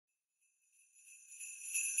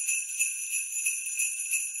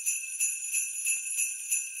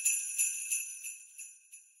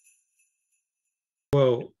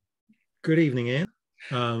Well, good evening, Ian.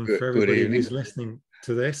 For Good everybody evening. who's listening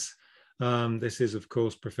to this, this is, of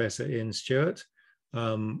course, Professor Ian Stewart,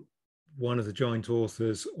 one of the joint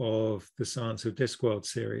authors of the Science of Discworld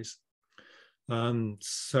Series.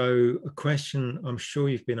 So a question I'm sure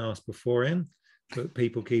you've been asked before, Ian, but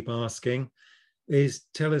people keep asking, is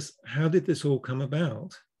tell us, how did this all come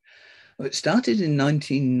about? Well, it started in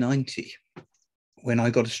 1990 when I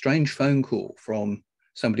got a strange phone call from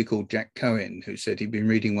somebody called Jack Cohen, who said he'd been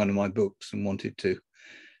reading one of my books and wanted to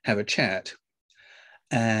have a chat.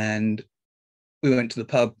 And we went to the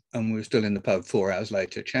pub, and we were still in the pub 4 hours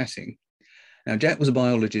later chatting. Now, Jack was a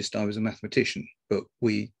biologist, I was a mathematician, but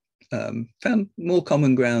we found more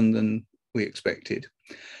common ground than we expected.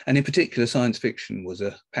 And in particular, science fiction was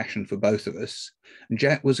a passion for both of us. And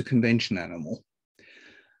Jack was a convention animal.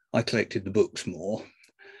 I collected the books more.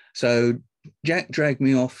 So Jack dragged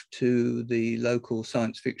me off to the local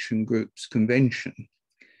science fiction group's convention,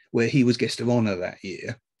 where he was guest of honor that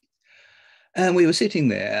year. And we were sitting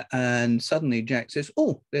there, and suddenly Jack says,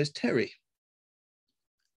 "Oh, there's Terry."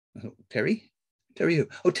 I thought, "Terry? Terry who?"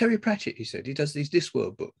 "Oh, Terry Pratchett," he said. "He does these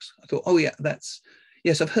Discworld books." I thought, "Oh, yeah,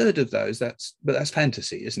 yes, I've heard of those. But that's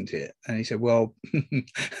fantasy, isn't it?" And he said, "Well,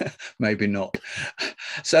 maybe not."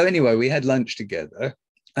 So anyway, we had lunch together.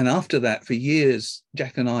 And after that, for years,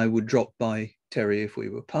 Jack and I would drop by Terry if we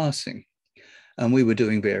were passing. And we were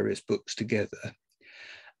doing various books together.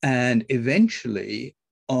 And eventually,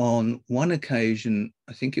 on one occasion,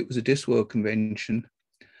 I think it was a Discworld convention,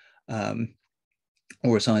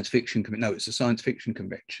 or a science fiction convention. No, it's a science fiction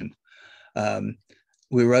convention.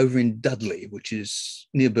 We were over in Dudley, which is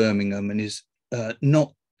near Birmingham and is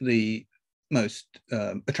not the most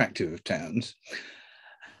attractive of towns.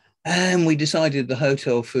 And we decided the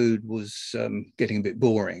hotel food was getting a bit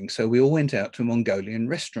boring. So we all went out to a Mongolian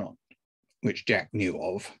restaurant, which Jack knew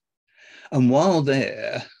of. And while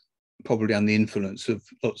there, probably under the influence of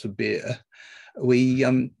lots of beer, we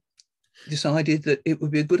decided that it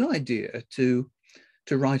would be a good idea to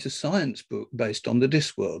write a science book based on the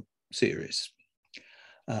Discworld series.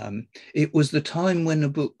 It was the time when a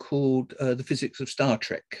book called The Physics of Star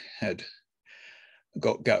Trek had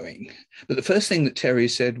got going. But the first thing that Terry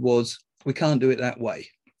said was, "We can't do it that way.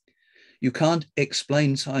 You can't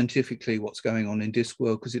explain scientifically what's going on in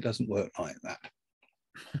Discworld because it doesn't work like that."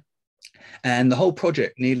 And the whole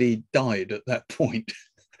project nearly died at that point.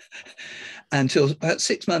 Until about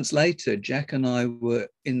 6 months later, Jack and I were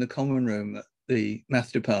in the common room at the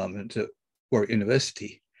math department at Warwick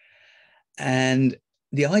University. And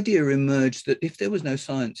the idea emerged that if there was no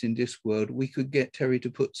science in Discworld, we could get Terry to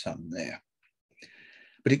put some there.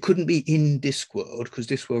 But it couldn't be in Discworld because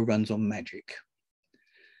Discworld runs on magic.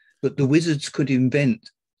 But the wizards could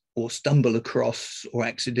invent or stumble across or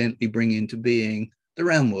accidentally bring into being the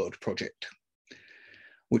Roundworld project,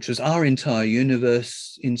 which was our entire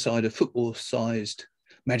universe inside a football-sized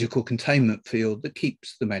magical containment field that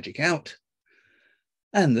keeps the magic out.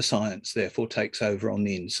 And the science, therefore, takes over on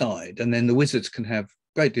the inside. And then the wizards can have a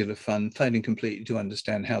great deal of fun, failing completely to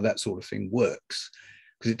understand how that sort of thing works,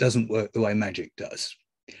 because it doesn't work the way magic does.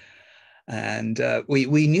 And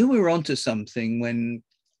we knew we were onto something when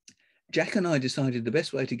Jack and I decided the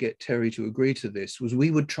best way to get Terry to agree to this was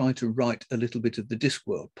we would try to write a little bit of the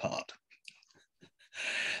Discworld part.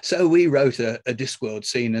 So we wrote a Discworld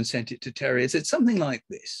scene and sent it to Terry. It said something like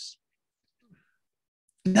this: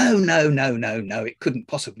 No, it couldn't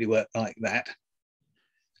possibly work like that.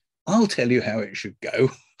 I'll tell you how it should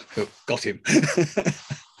go." Oh, got him.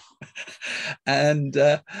 And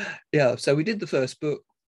so we did the first book.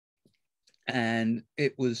 And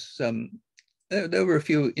it was, there were a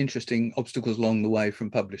few interesting obstacles along the way from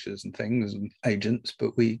publishers and things and agents,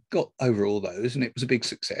 but we got over all those, and it was a big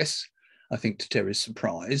success, I think, to Terry's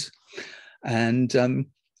surprise. And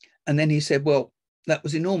then he said, "Well, that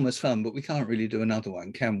was enormous fun, but we can't really do another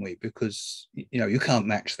one, can we? Because, you can't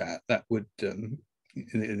match that. That would, the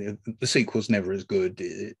sequel's never as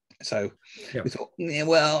good." So we thought, yeah,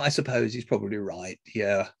 well, I suppose he's probably right.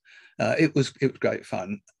 Yeah, it was great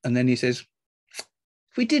fun. And then he says,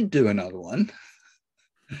 "If we did do another one,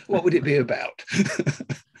 what would it be about?"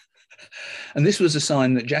 And this was a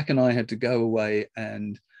sign that Jack and I had to go away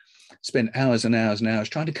and spend hours and hours and hours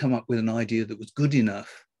trying to come up with an idea that was good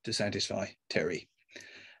enough to satisfy Terry.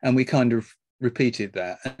 And we kind of repeated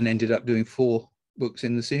that and ended up doing 4 books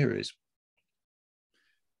in the series.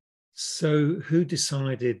 So who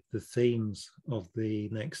decided the themes of the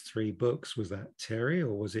next 3 books? Was that Terry,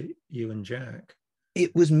 or was it you and Jack?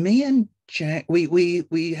 It was me and Jack.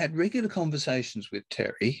 We had regular conversations with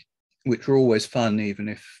Terry, which were always fun, even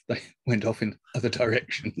if they went off in other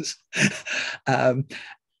directions.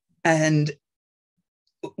 And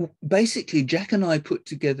basically, Jack and I put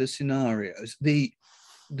together scenarios. The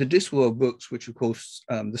Discworld books, which of course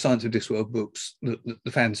the Science of Discworld books,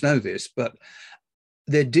 the fans know this, but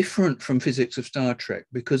they're different from Physics of Star Trek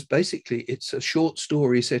because basically it's a short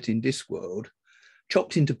story set in Discworld,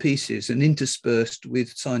 chopped into pieces and interspersed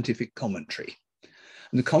with scientific commentary.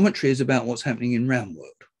 And the commentary is about what's happening in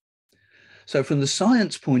Roundworld. So from the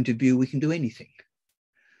science point of view, we can do anything.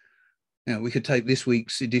 Now, we could take this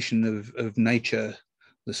week's edition of Nature,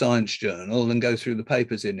 the Science Journal, and go through the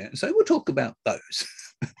papers in it and say, we'll talk about those.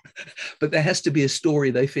 But there has to be a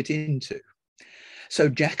story they fit into. So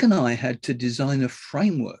Jack and I had to design a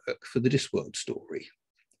framework for the Discworld story.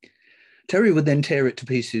 Terry would then tear it to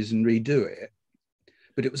pieces and redo it,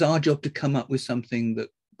 but it was our job to come up with something that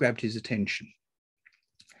grabbed his attention.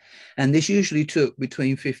 And this usually took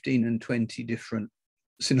between 15 and 20 different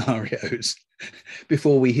scenarios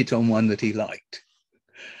before we hit on one that he liked.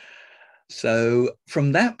 So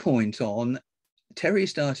from that point on, Terry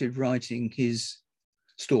started writing his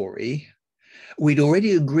story. We'd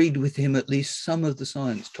already agreed with him at least some of the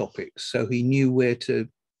science topics, so he knew where to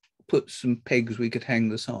put some pegs we could hang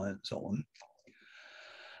the science on.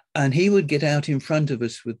 And he would get out in front of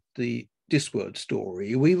us with the Discworld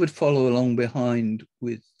story. We would follow along behind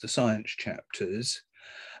with the science chapters.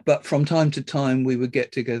 But from time to time, we would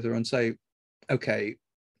get together and say, okay,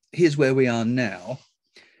 here's where we are now.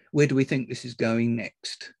 Where do we think this is going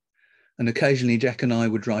next? And occasionally Jack and I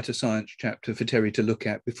would write a science chapter for Terry to look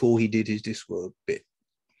at before he did his Discworld bit.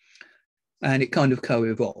 And it kind of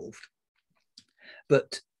co-evolved.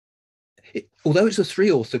 But although it's a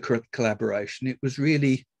 3-author collaboration, it was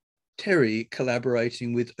really Terry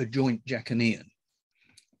collaborating with a joint Jack and Ian.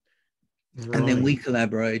 Right. And then we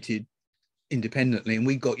collaborated independently, and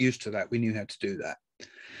we got used to that. We knew how to do that.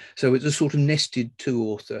 So it's a sort of nested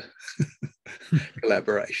 2-author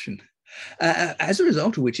collaboration, as a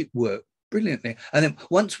result of which it worked brilliantly. And then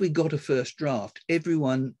once we got a first draft,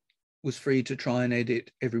 everyone was free to try and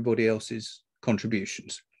edit everybody else's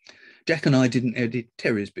contributions. Jack and I didn't edit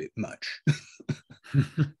Terry's bit much.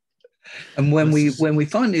 And when we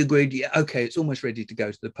finally agreed, yeah, okay, it's almost ready to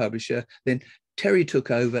go to the publisher, then Terry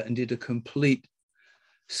took over and did a complete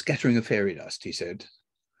scattering of fairy dust, he said,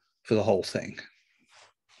 for the whole thing.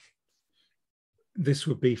 This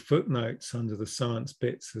would be footnotes under the science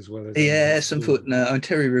bits as well as... Yeah, some footnote. And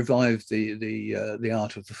Terry revived the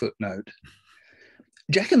art of the footnote.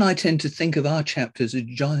 Jack and I tend to think of our chapters as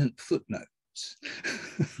giant footnotes.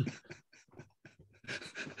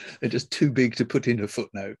 They're just too big to put in a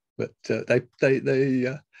footnote, but they play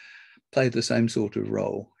the same sort of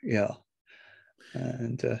role, yeah.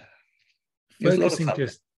 And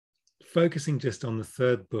focusing just on the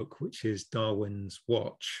third book, which is Darwin's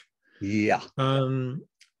Watch. Yeah.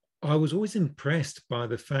 I was always impressed by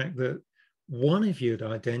the fact that one of you had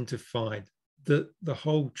identified the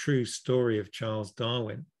whole true story of Charles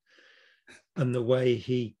Darwin and the way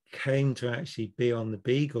he came to actually be on the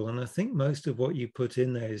Beagle. And I think most of what you put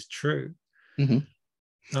in there is true.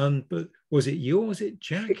 Mm-hmm. But was it you or was it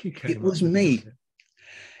Jack who came? It was me.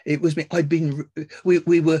 It was me.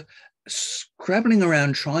 We were scrabbling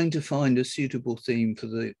around trying to find a suitable theme for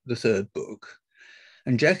the third book.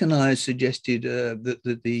 And Jack and I suggested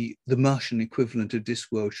that the Martian equivalent of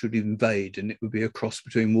Discworld should invade, and it would be a cross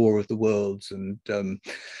between War of the Worlds and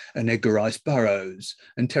Edgar Rice Burroughs.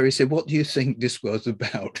 And Terry said, "What do you think Discworld's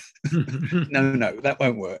about?" No, that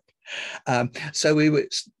won't work. So we were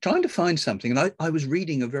trying to find something, and I was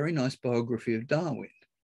reading a very nice biography of Darwin.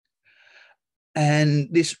 And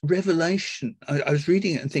this revelation, I was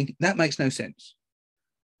reading it and thinking, that makes no sense.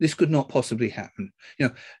 This could not possibly happen.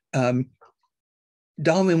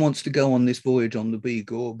 Darwin wants to go on this voyage on the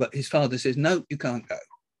Beagle, but his father says, no, you can't go.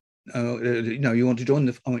 You want to join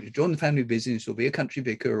I want you to join the family business or be a country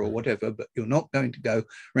vicar or whatever, but you're not going to go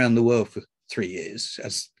around the world for 3 years,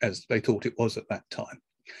 as they thought it was at that time.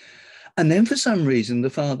 And then for some reason, the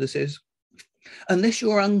father says, unless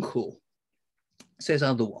your uncle says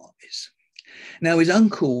otherwise. Now, his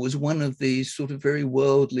uncle was one of these sort of very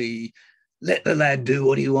worldly, let the lad do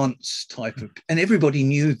what he wants type of, and everybody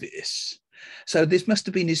knew this. So this must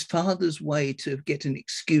have been his father's way to get an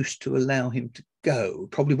excuse to allow him to go,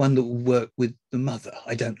 probably one that would work with the mother.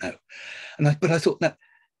 I don't know. But I thought, now,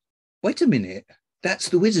 wait a minute, that's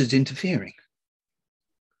the wizards interfering.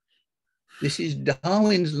 This is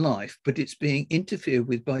Darwin's life, but it's being interfered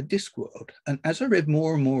with by Discworld. And as I read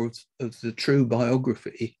more and more of the true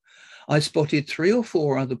biography, I spotted 3 or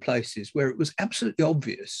 4 other places where it was absolutely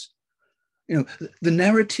obvious. The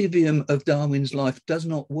narrativium of Darwin's life does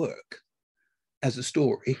not work as a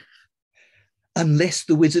story unless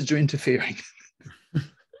the wizards are interfering.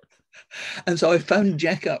 And so I phoned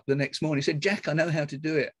Jack up the next morning. He said, Jack, I know how to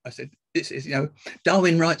do it. I said, this is,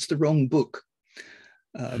 Darwin writes the wrong book.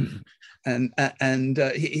 The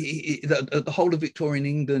whole of Victorian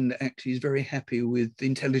England actually is very happy with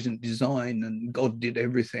intelligent design, and God did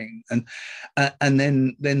everything. And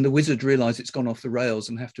then the wizards realize it's gone off the rails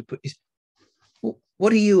and have to put,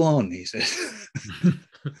 what are you on? He says.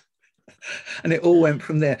 And it all went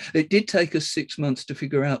from there. It did take us 6 months to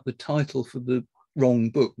figure out the title for the wrong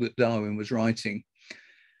book that Darwin was writing,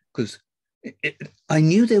 because I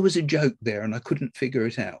knew there was a joke there and I couldn't figure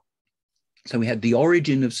it out. So we had the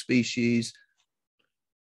origin of species,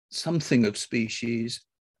 something of species,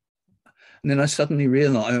 and then I suddenly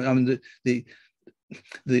realized, I mean, the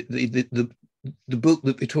book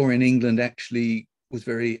that Victorian England actually was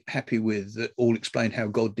very happy with, that all explained how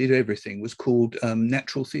God did everything, was called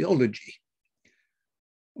Natural Theology.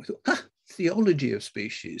 I thought, theology of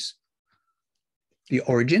species. The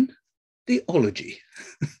origin, theology.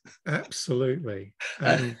 Absolutely.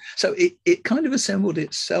 So it kind of assembled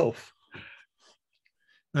itself.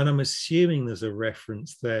 And I'm assuming there's a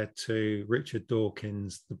reference there to Richard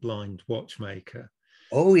Dawkins, the blind watchmaker.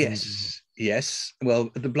 Oh, yes. Yes. Well,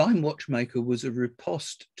 the blind watchmaker was a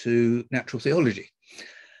riposte to natural theology.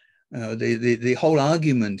 The whole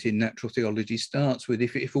argument in natural theology starts with,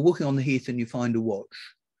 if you're walking on the heath and you find a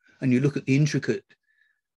watch and you look at the intricate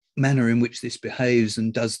manner in which this behaves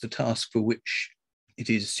and does the task for which it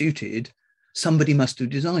is suited, somebody must have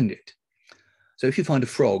designed it. So if you find a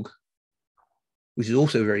frog, which is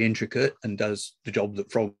also very intricate and does the job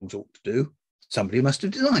that frogs ought to do, somebody must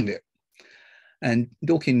have designed it. And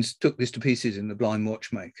Dawkins took this to pieces in The Blind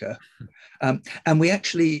Watchmaker. And we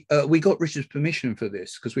actually, we got Richard's permission for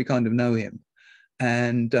this because we kind of know him.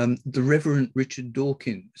 And the Reverend Richard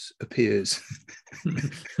Dawkins appears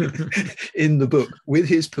in the book with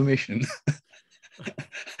his permission.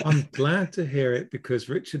 I'm glad to hear it, because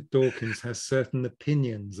Richard Dawkins has certain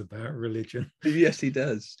opinions about religion. Yes, he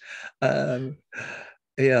does. No,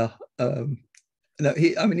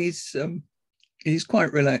 he's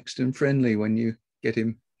quite relaxed and friendly when you get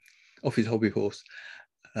him off his hobby horse.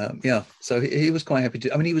 So he was quite happy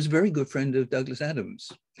to. I mean, he was a very good friend of Douglas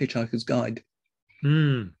Adams, Hitchhiker's Guide.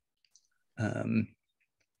 So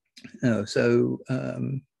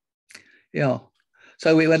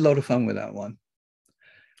we had a lot of fun with that one.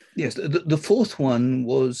 Yes, the fourth one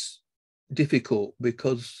was difficult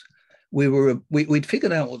because we'd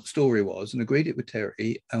figured out what the story was and agreed it with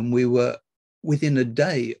Terry, and we were within a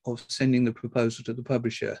day of sending the proposal to the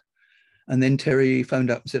publisher. And then Terry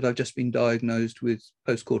phoned up and said, I've just been diagnosed with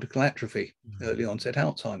post-cortical atrophy, early onset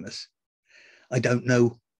Alzheimer's. I don't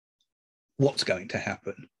know what's going to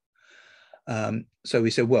happen. So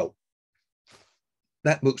we said, well,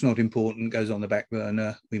 that book's not important, goes on the back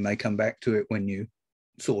burner. We may come back to it when you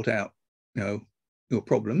sort out, your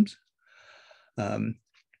problems. And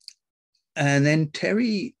then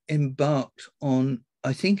Terry embarked on,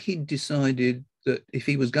 I think he'd decided that if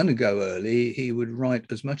he was going to go early, he would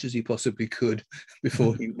write as much as he possibly could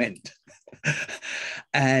before he went.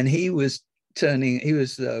 And he was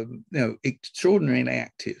extraordinarily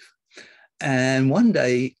active. And one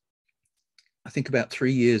day, I think about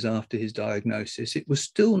 3 years after his diagnosis, it was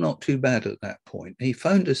still not too bad at that point. He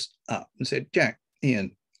phoned us up and said, Jack,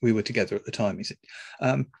 Ian, we were together at the time. He said,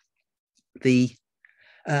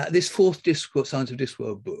 this fourth Science of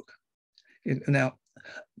Discworld book. Now,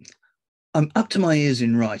 I'm up to my ears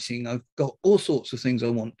in writing. I've got all sorts of things I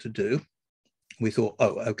want to do. We thought,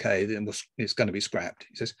 oh, okay, then it's going to be scrapped.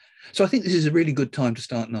 He says, so I think this is a really good time to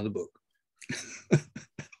start another book.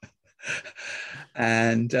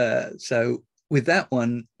 And so with that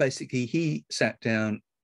one, basically, he sat down,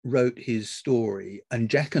 wrote his story, and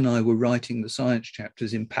Jack and I were writing the science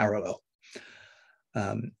chapters in parallel.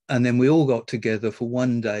 And then we all got together for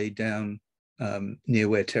one day down near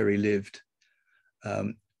where Terry lived,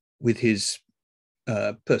 with his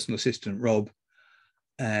personal assistant, Rob,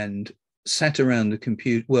 and sat around the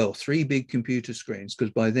computer, well, 3 big computer screens,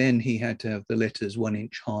 because by then he had to have the letters 1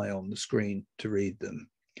 inch high on the screen to read them.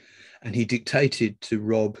 And he dictated to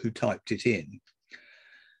Rob, who typed it in.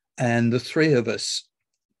 And the 3 of us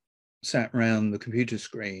sat around the computer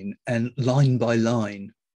screen and line by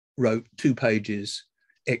line wrote 2 pages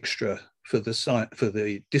extra for the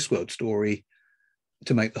Discworld story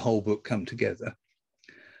to make the whole book come together.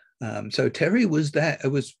 So Terry was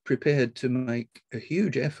prepared to make a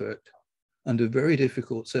huge effort under very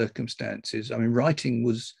difficult circumstances. I mean, writing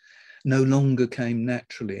no longer came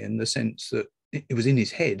naturally, in the sense that it was in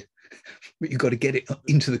his head, but you've got to get it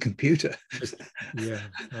into the computer.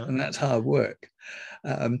 And that's hard work.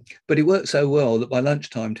 But it worked so well that by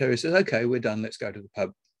lunchtime, Terry says, okay, we're done, let's go to the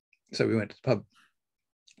pub. So we went to the pub.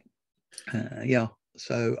 Yeah,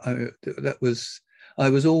 so I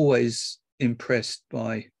was always impressed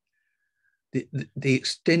by the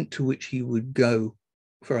extent to which he would go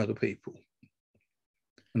for other people.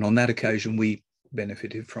 And on that occasion, we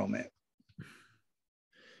benefited from it.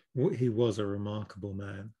 He was a remarkable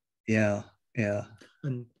man. Yeah, yeah.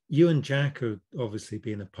 And you and Jack have obviously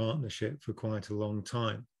been a partnership for quite a long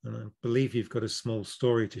time. And I believe you've got a small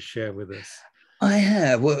story to share with us. I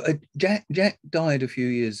have. Well, Jack died a few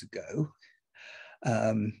years ago.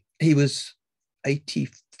 He was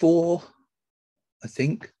 84, I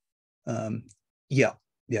think. Yeah,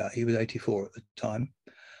 he was 84 at the time.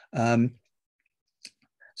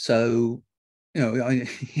 So, you know,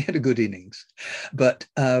 he had a good innings, but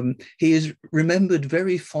he is remembered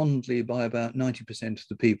very fondly by about 90% of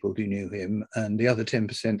the people who knew him, and the other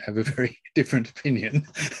 10% have a very different opinion,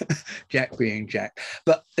 Jack being Jack.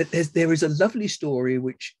 But there is a lovely story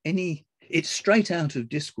which it's straight out of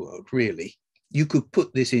Discworld, really. You could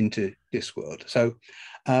put this into Discworld. So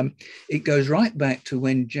it goes right back to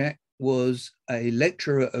when Jack was a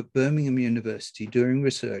lecturer at Birmingham University doing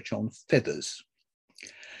research on feathers.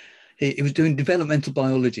 He was doing developmental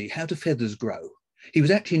biology, how do feathers grow? He was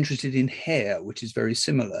actually interested in hair, which is very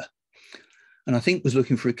similar. And I think was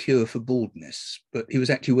looking for a cure for baldness, but he was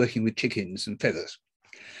actually working with chickens and feathers.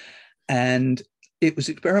 And it was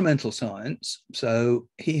experimental science. So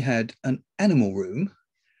he had an animal room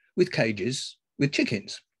with cages with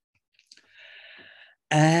chickens.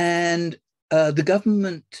 And the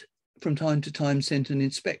government from time to time sent an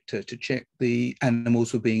inspector to check the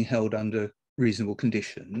animals were being held under reasonable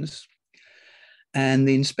conditions. And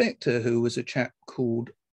the inspector, who was a chap called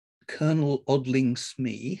Colonel Odling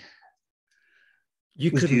Smee.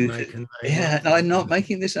 You couldn't make a name. Yeah, no, I'm not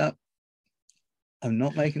making this up. I'm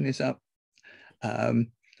not making this up. I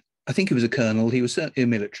think he was a colonel. He was certainly a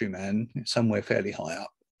military man, somewhere fairly high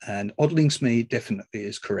up. And Odling Smee definitely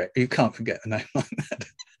is correct. You can't forget a name like that.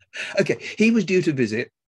 Okay, he was due to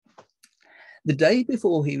visit. The day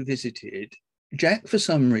before he visited, Jack, for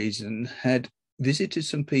some reason, had visited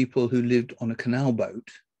some people who lived on a canal boat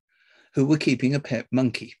who were keeping a pet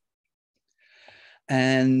monkey.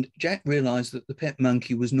 And Jack realized that the pet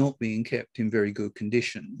monkey was not being kept in very good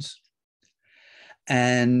conditions.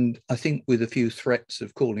 And I think with a few threats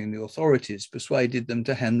of calling the authorities, persuaded them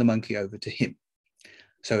to hand the monkey over to him.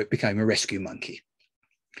 So it became a rescue monkey.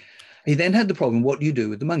 He then had the problem, what do you do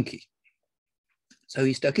with the monkey? So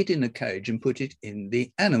he stuck it in a cage and put it in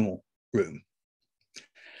the animal room.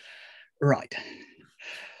 Right.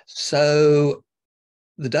 So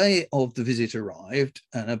the day of the visit arrived,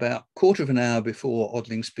 and about a quarter of an hour before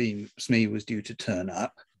Odling Smee was due to turn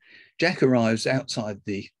up, Jack arrives outside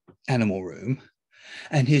the animal room,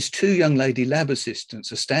 and his two young lady lab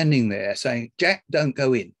assistants are standing there saying, Jack, don't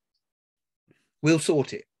go in. We'll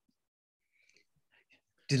sort it.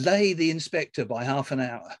 Delay the inspector by half an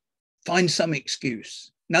hour. Find some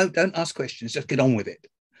excuse. No, don't ask questions, just get on with it.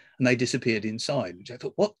 And they disappeared inside, which I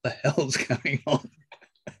thought, what the hell's going on?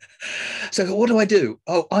 So what do I do?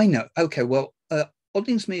 Oh, I know. Okay, well,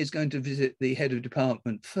 Odling Smee is going to visit the head of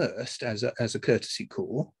department first as a courtesy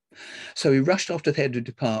call. So he rushed off to the head of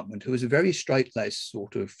department, who was a very straight-laced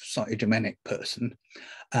sort of slightly Germanic person,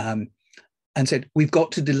 and said, we've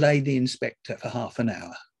got to delay the inspector for half an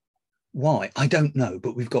hour. Why? I don't know,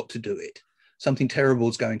 but we've got to do it. Something terrible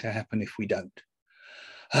is going to happen if we don't.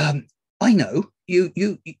 I know.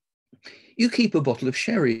 You keep a bottle of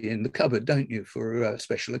sherry in the cupboard, don't you, for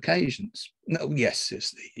special occasions? No, yes,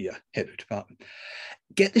 says the head of department.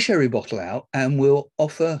 Get the sherry bottle out and we'll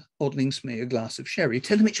offer Odling Smee a glass of sherry.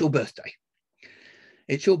 Tell him it's your birthday.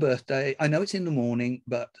 It's your birthday. I know it's in the morning,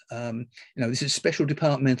 but this is a special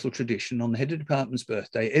departmental tradition. On the head of department's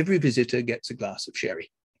birthday, every visitor gets a glass of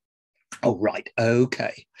sherry. Oh, right.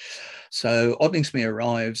 Okay. So Odling Smee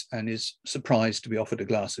arrives and is surprised to be offered a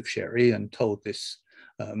glass of sherry and told this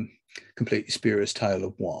completely spurious tale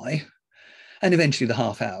of why. And eventually the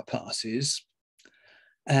half hour passes.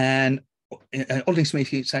 And Odling Smee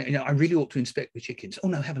keeps saying, I really ought to inspect the chickens. Oh,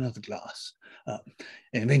 no, have another glass. And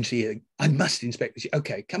eventually, I must inspect the chickens.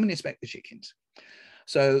 Okay, come and inspect the chickens.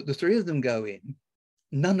 So the three of them go in,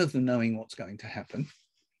 none of them knowing what's going to happen.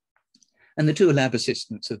 And the two lab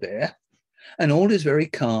assistants are there. And all is very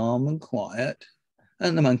calm and quiet.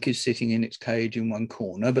 And the monkey's sitting in its cage in one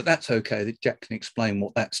corner, but that's okay. That Jack can explain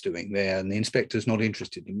what that's doing there. And the inspector's not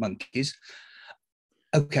interested in monkeys.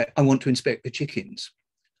 Okay, I want to inspect the chickens.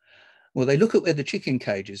 Well, they look at where the chicken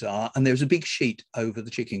cages are, and there's a big sheet over the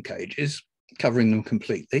chicken cages, covering them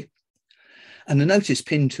completely. And a notice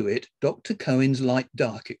pinned to it, Dr. Cohen's light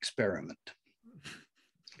dark experiment.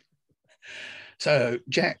 So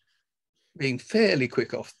Jack being fairly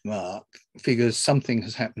quick off the mark, figures something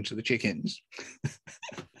has happened to the chickens.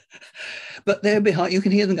 But they're behind, you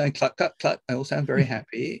can hear them going cluck, cluck, cluck. They all sound very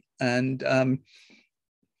happy. And so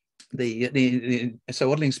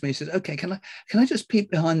Waddling Smith says, "Okay, can I just peep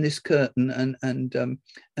behind this curtain and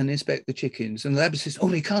inspect the chickens?" And the lab says,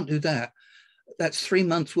 "Oh, you can't do that. That's 3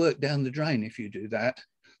 months' work down the drain if you do that.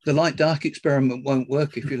 The light dark experiment won't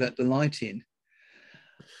work if you let the light in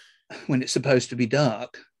when it's supposed to be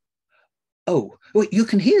dark." "Oh, well, you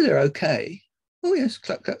can hear they're okay." "Oh yes,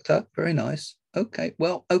 cluck, cluck, cluck. Very nice. Okay,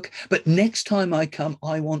 well, okay. But next time I come,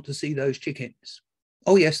 I want to see those chickens."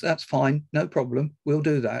 "Oh yes, that's fine. No problem. We'll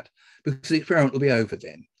do that because the experiment will be over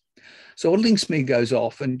then." So Waddling Smee goes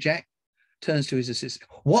off and Jack turns to his assistant.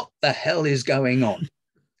 "What the hell is going on?"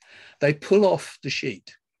 They pull off the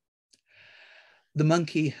sheet. The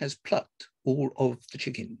monkey has plucked all of the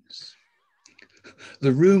chickens.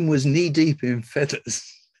 The room was knee deep in feathers.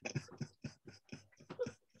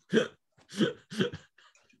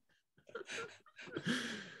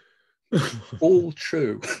 All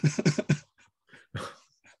true.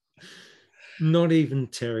 Not even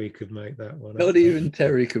Terry could make that one up. Not even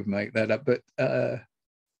Terry could make that up, but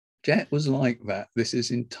Jack was like that. This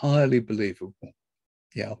is entirely believable.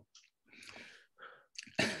 Yeah.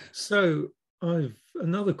 So I've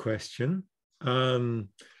another question.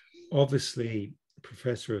 Obviously,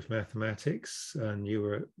 Professor of Mathematics, and you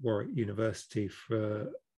were at Warwick University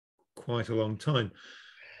for quite a long time.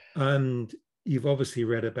 And you've obviously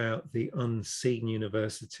read about the unseen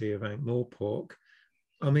University of Ankh-Morpork.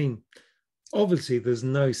 I mean, obviously, there's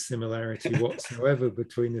no similarity whatsoever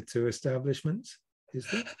between the two establishments, is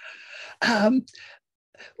there?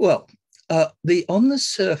 Well, on the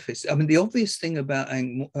surface, I mean, the obvious thing about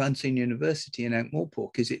Unseen University in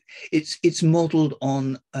Ankh-Morpork is it's modelled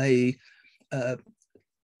on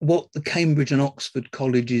what the Cambridge and Oxford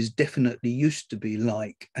colleges definitely used to be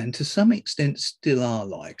like, and to some extent still are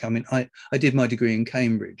like. I mean, I did my degree in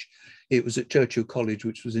Cambridge. It was at Churchill College,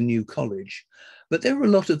 which was a new college, but there were a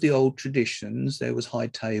lot of the old traditions. There was high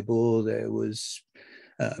table, there was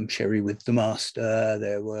sherry with the master,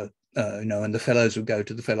 there were, and the fellows would go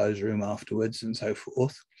to the fellows' room afterwards and so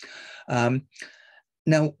forth.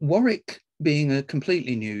 Now, Warwick being a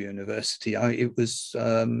completely new university,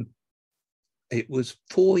 it was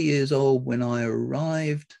 4 years old when I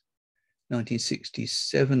arrived,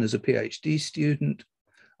 1967, as a PhD student.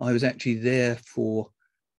 I was actually there for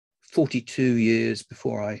 42 years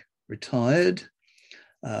before I retired,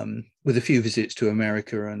 with a few visits to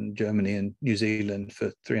America and Germany and New Zealand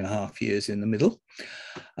for 3.5 years in the middle.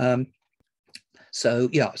 So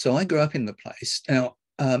I grew up in the place. Now,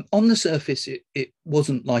 on the surface, it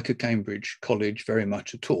wasn't like a Cambridge college very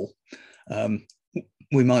much at all.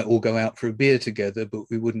 We might all go out for a beer together, but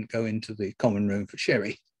we wouldn't go into the common room for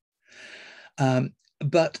sherry.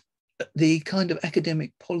 But the kind of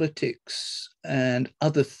academic politics and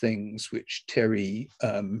other things which Terry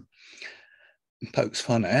pokes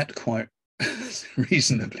fun at quite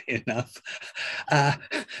reasonably enough,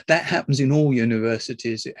 that happens in all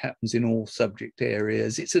universities. It happens in all subject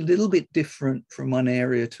areas. It's a little bit different from one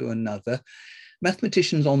area to another.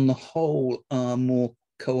 Mathematicians on the whole are more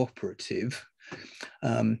cooperative.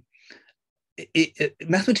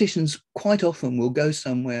 Mathematicians quite often will go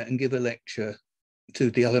somewhere and give a lecture to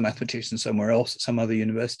the other mathematicians somewhere else, at some other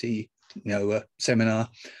university, seminar.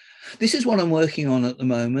 "This is what I'm working on at the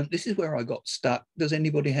moment. This is where I got stuck. Does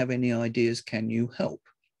anybody have any ideas? Can you help?"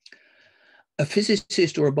 A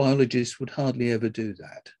physicist or a biologist would hardly ever do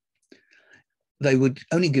that. They would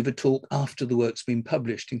only give a talk after the work's been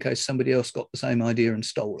published in case somebody else got the same idea and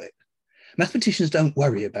stole it. Mathematicians don't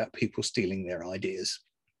worry about people stealing their ideas.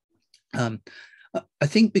 I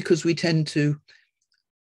think because we tend to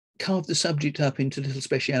carve the subject up into little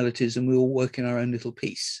specialities and we all work in our own little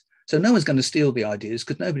piece. So no one's going to steal the ideas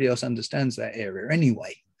because nobody else understands that area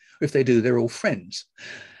anyway. If they do, they're all friends.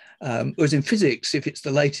 Whereas in physics, if it's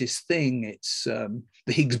the latest thing, it's the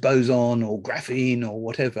Higgs boson or graphene or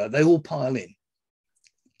whatever, they all pile in,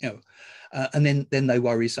 and then they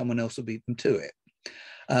worry someone else will beat them to it.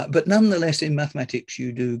 But nonetheless, in mathematics,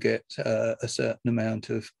 you do get a certain amount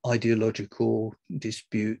of ideological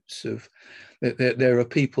disputes. There are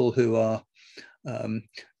people who are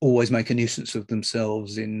always make a nuisance of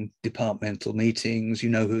themselves in departmental meetings. You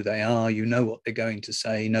know who they are, you know what they're going to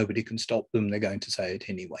say, nobody can stop them, they're going to say it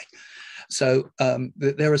anyway. So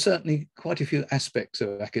there are certainly quite a few aspects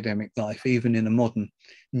of academic life, even in a modern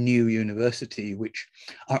new university, which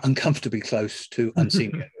are uncomfortably close to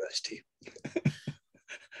Unseen University.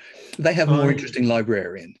 They have a more interesting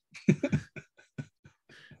librarian.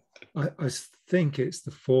 I think it's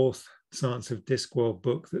the fourth Science of Discworld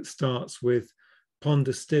book that starts with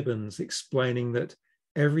Ponder Stibbons explaining that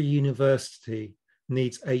every university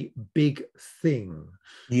needs a big thing.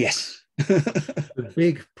 Yes. A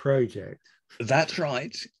big project. That's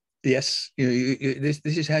right. Yes, this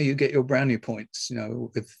is how you get your brownie points.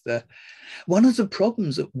 With one of the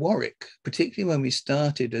problems at Warwick, particularly when we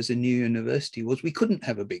started as a new university, was we couldn't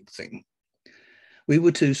have a big thing. We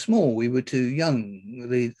were too small. We were too young.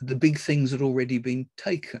 The big things had already been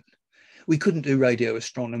taken. We couldn't do radio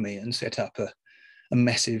astronomy and set up a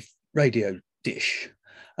massive radio dish.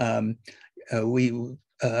 For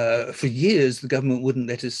years, the government wouldn't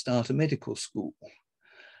let us start a medical school.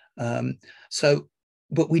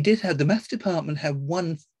 But we did have, the math department had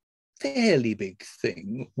one fairly big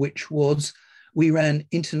thing, which was we ran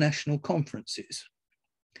international conferences.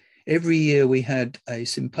 Every year we had a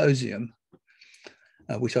symposium,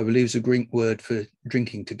 which I believe is a Greek word for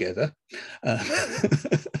drinking together.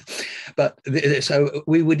 So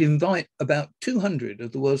we would invite about 200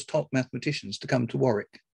 of the world's top mathematicians to come to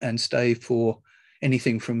Warwick and stay for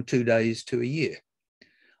anything from 2 days to a year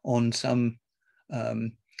on some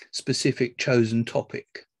specific chosen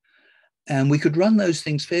topic. And we could run those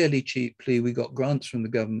things fairly cheaply. We got grants from the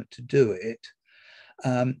government to do it.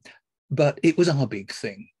 But it was our big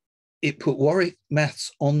thing. It put Warwick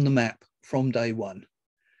maths on the map from day one.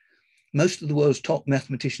 Most of the world's top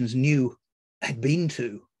mathematicians had been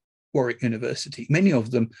to Warwick University. Many of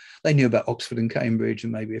them, they knew about Oxford and Cambridge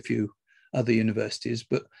and maybe a few other universities,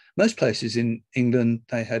 but most places in England,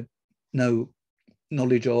 they had no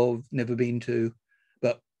knowledge of, never been to,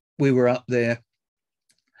 but we were up there,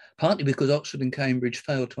 partly because Oxford and Cambridge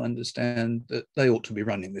failed to understand that they ought to be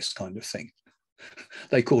running this kind of thing.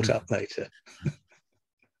 They caught up later.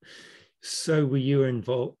 So were you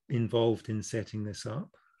involved in setting this up?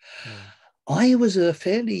 I was a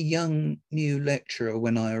fairly young new lecturer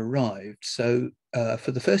when I arrived. So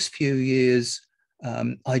for the first few years,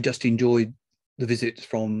 I just enjoyed the visits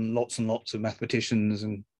from lots and lots of mathematicians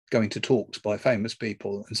and going to talks by famous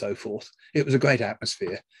people and so forth. It was a great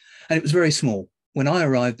atmosphere. And it was very small. When I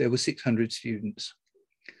arrived, there were 600 students.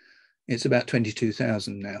 It's about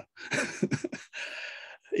 22,000 now.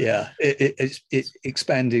 Yeah, it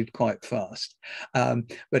expanded quite fast.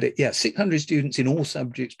 But 600 students in all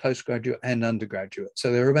subjects, postgraduate and undergraduate.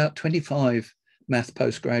 So there are about 25 math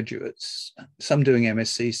postgraduates, some doing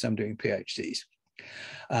MSc, some doing PhDs.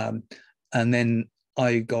 And then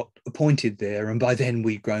I got appointed there, and by then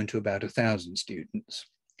we'd grown to about 1,000 students.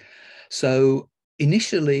 So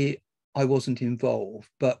initially I wasn't involved,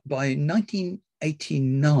 but by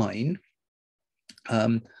 1989,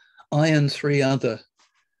 I and three other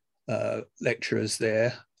lecturers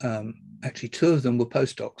there, actually two of them were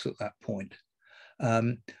postdocs at that point,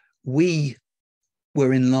 we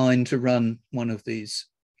were in line to run one of these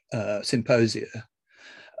symposia.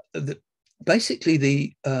 Basically,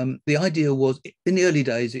 the idea was, in the early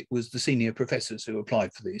days, it was the senior professors who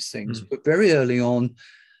applied for these things. But very early on,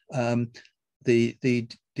 the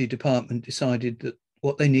department decided that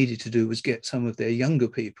what they needed to do was get some of their younger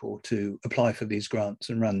people to apply for these grants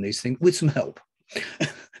and run these things with some help.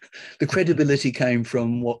 The credibility came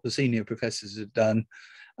from what the senior professors had done.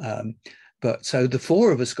 But so the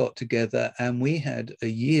four of us got together and we had a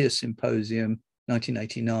year symposium,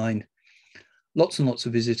 1989, lots and lots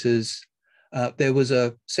of visitors. There was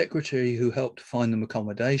a secretary who helped find them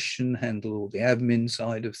accommodation, handle all the admin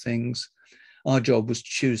side of things. Our job was to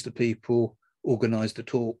choose the people, organize the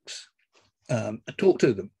talks, talk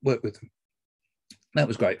to them, work with them. That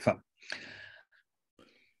was great fun.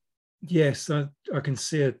 Yes, I can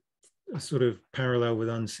see a sort of parallel with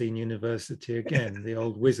Unseen University again. The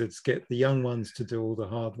old wizards get the young ones to do all the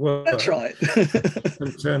hard work. That's right.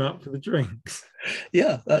 And turn up for the drinks.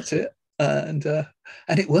 Yeah, that's it. And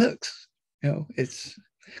it works. It's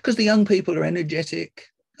because the young people are energetic.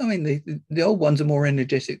 I mean, the old ones are more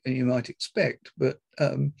energetic than you might expect, but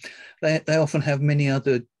they often have many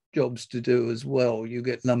other jobs to do as well. You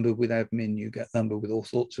get lumbered with admin, you get lumbered with all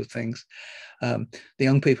sorts of things. The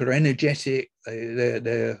young people are energetic.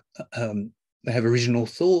 They have original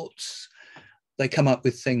thoughts. They come up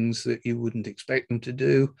with things that you wouldn't expect them to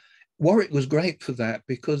do. Warwick was great for that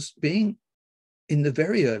because being in the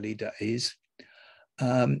very early days,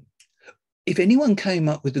 if anyone came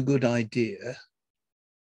up with a good idea,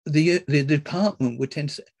 the department would tend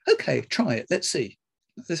to say, okay, try it. Let's see.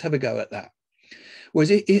 Let's have a go at that.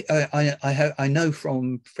 Whereas I know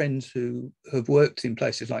from friends who have worked in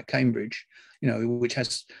places like Cambridge, which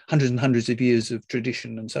has hundreds and hundreds of years of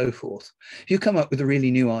tradition and so forth. If you come up with a really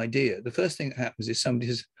new idea, the first thing that happens is somebody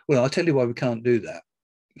says, well, I'll tell you why we can't do that.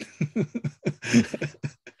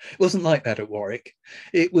 It wasn't like that at Warwick.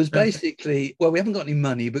 It was basically, well, we haven't got any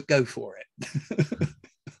money, but go for it.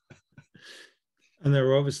 And they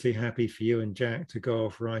were obviously happy for you and Jack to go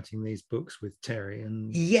off writing these books with Terry.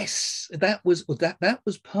 And yes, that was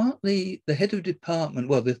partly the head of department.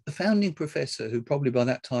 Well, the founding professor, who probably by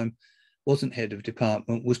that time wasn't head of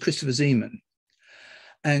department, was Christopher Zeman.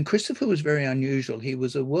 And Christopher was very unusual. He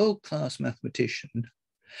was a world-class mathematician,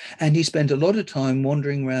 and he spent a lot of time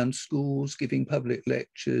wandering around schools, giving public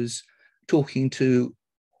lectures, talking to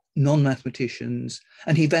non-mathematicians,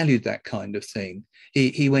 and he valued that kind of thing.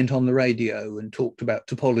 He went on the radio and talked about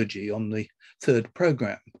topology on the third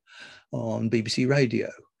program on BBC Radio.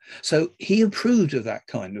 So he approved of that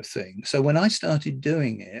kind of thing. So when I started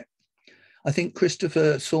doing it, I think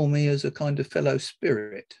Christopher saw me as a kind of fellow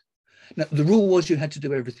spirit. Now, the rule was you had to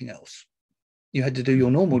do everything else. You had to do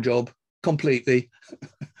your normal job completely.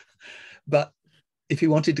 But if you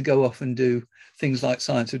wanted to go off and do things like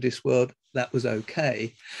Science of Discworld, that was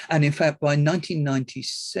okay. And in fact, by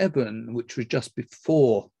 1997, which was just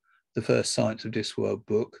before the first Science of Discworld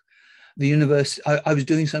book, the university, I was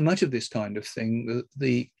doing so much of this kind of thing that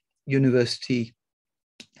the university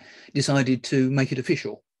decided to make it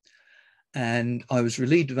official. And I was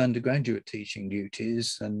relieved of undergraduate teaching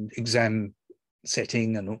duties and exam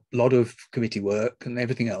setting and a lot of committee work and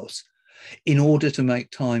everything else in order to make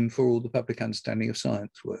time for all the public understanding of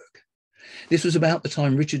science work. This was about the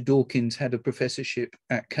time Richard Dawkins had a professorship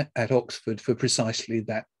at Oxford for precisely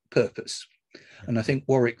that purpose. And I think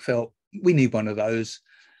Warwick felt, we need one of those,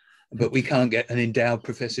 but we can't get an endowed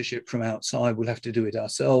professorship from outside. We'll have to do it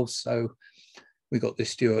ourselves. So we got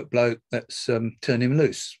this Stewart bloke, let's turn him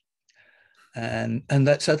loose. And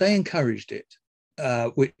so they encouraged it,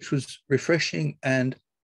 which was refreshing and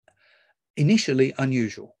initially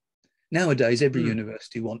unusual. Nowadays, every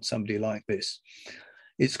university wants somebody like this.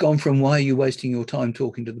 It's gone from why are you wasting your time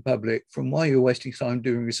talking to the public, from why you're wasting time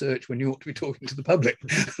doing research when you ought to be talking to the public.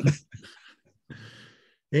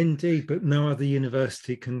 Indeed, but no other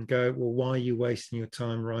university can go, well, why are you wasting your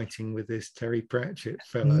time writing with this Terry Pratchett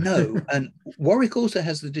fellow? No, and Warwick also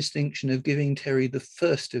has the distinction of giving Terry the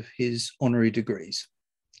first of his honorary degrees.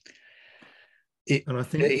 And I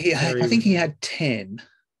think I think he had 10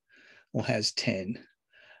 or has 10.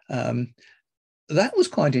 That was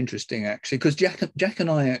quite interesting, actually, because Jack and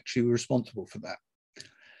I actually were responsible for that.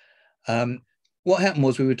 What happened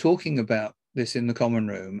was we were talking about this in the common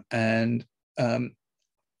room, and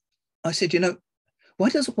I said, why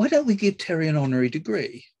don't we give Terry an honorary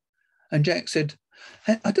degree? And Jack said,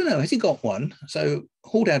 I don't know, has he got one? So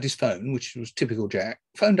hauled out his phone, which was typical Jack,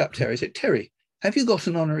 phoned up Terry, said, Terry, have you got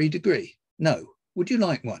an honorary degree? No. Would you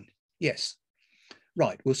like one? Yes.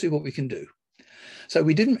 Right, we'll see what we can do. So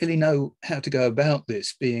we didn't really know how to go about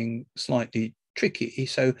this, being slightly tricky.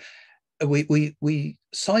 So we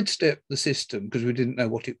sidestepped the system because we didn't know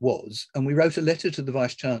what it was. And we wrote a letter to the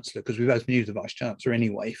Vice-Chancellor, because we both knew the Vice-Chancellor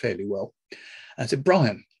anyway fairly well. And said,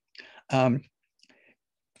 Brian,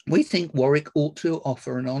 we think Warwick ought to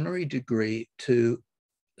offer an honorary degree to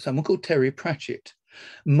someone called Terry Pratchett,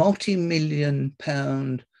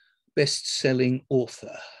 multi-million-pound best-selling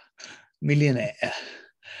author, millionaire,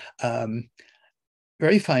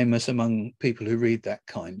 very famous among people who read that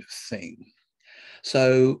kind of thing.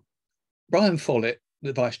 So Brian Follett,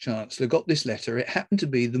 the Vice-Chancellor, got this letter. It happened to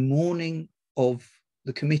be the morning of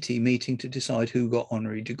the committee meeting to decide who got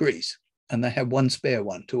honorary degrees, and they had one spare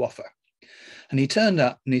one to offer. And he turned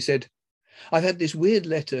up and he said, I've had this weird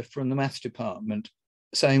letter from the maths department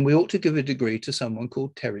saying we ought to give a degree to someone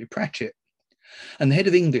called Terry Pratchett. And the head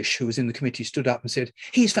of English, who was in the committee, stood up and said,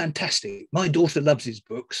 he's fantastic. My daughter loves his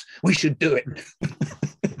books. We should do it.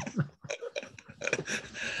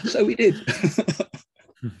 So we did.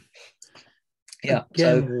 Yeah.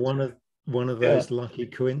 Again, so, one of those lucky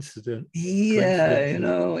coincidences. Yeah,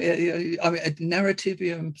 I mean,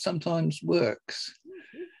 narrativium sometimes works.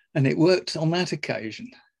 And it worked on that occasion.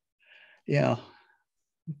 Yeah.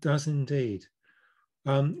 It does indeed.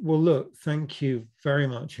 Well, look, thank you very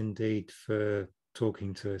much indeed for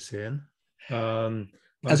talking to us, Ian.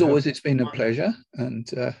 As always, it's been a pleasure. And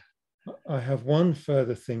I have one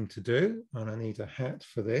further thing to do, and I need a hat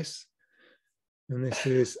for this. And this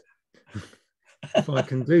is, if I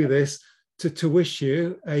can do this, to wish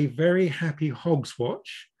you a very happy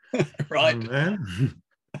Hogswatch. Right. Man.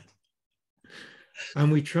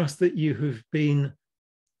 And we trust that you have been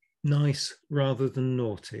nice rather than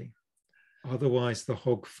naughty. Otherwise, the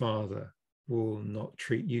Hog Father will not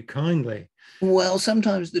treat you kindly. Well,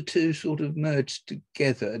 sometimes the two sort of merge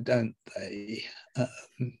together, don't they?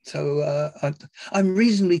 So I'm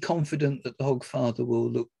reasonably confident that the Hog Father will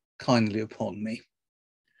look kindly upon me.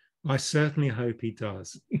 I certainly hope he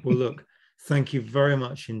does. Well, look, thank you very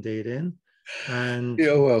much indeed, Ian. And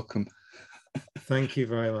You're welcome. thank you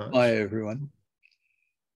very much. Bye, everyone.